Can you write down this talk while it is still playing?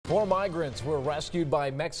Four migrants were rescued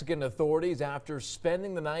by Mexican authorities after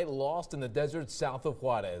spending the night lost in the desert south of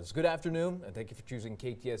Juarez. Good afternoon, and thank you for choosing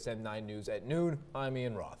KTSM 9 News at noon. I'm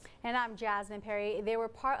Ian Roth. And I'm Jasmine Perry. They were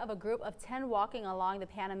part of a group of 10 walking along the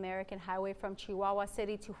Pan American Highway from Chihuahua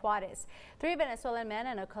City to Juarez. 3 Venezuelan men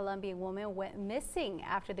and a Colombian woman went missing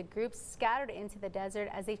after the group scattered into the desert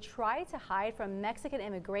as they tried to hide from Mexican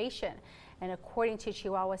immigration. And according to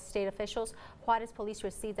Chihuahua state officials, Juarez police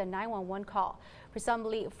received a 911 call.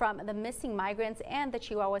 Presumably from the missing migrants, and the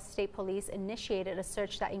Chihuahua State Police initiated a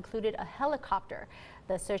search that included a helicopter.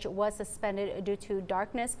 The search was suspended due to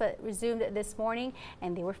darkness but resumed this morning,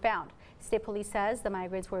 and they were found. State Police says the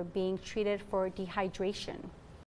migrants were being treated for dehydration.